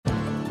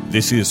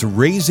This is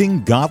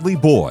Raising Godly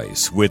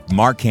Boys with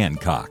Mark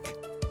Hancock.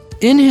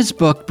 In his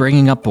book,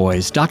 Bringing Up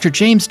Boys, Dr.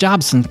 James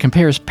Dobson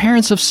compares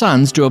parents of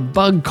sons to a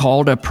bug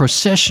called a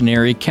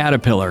processionary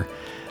caterpillar.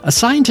 A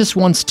scientist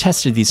once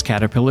tested these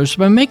caterpillars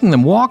by making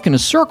them walk in a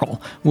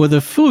circle with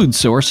a food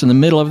source in the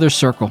middle of their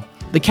circle.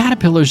 The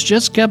caterpillars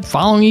just kept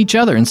following each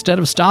other instead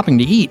of stopping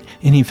to eat,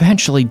 and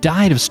eventually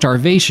died of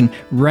starvation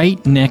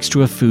right next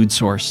to a food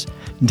source.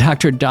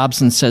 Dr.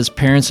 Dobson says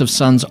parents of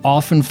sons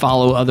often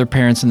follow other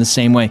parents in the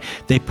same way.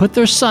 They put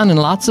their son in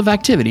lots of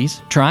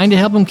activities, trying to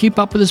help him keep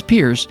up with his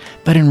peers,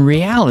 but in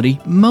reality,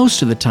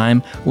 most of the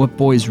time, what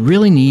boys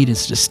really need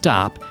is to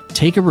stop,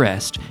 take a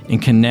rest,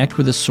 and connect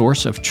with the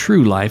source of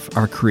true life,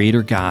 our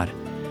Creator God.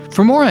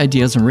 For more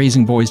ideas on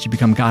raising boys to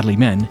become godly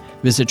men,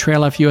 visit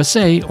Trail Life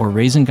USA or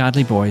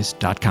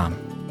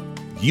raisinggodlyboys.com.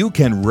 You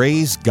can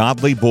raise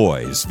godly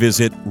boys.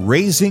 Visit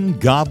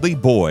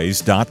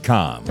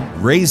raisinggodlyboys.com.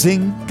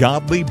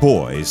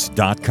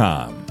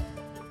 raisinggodlyboys.com.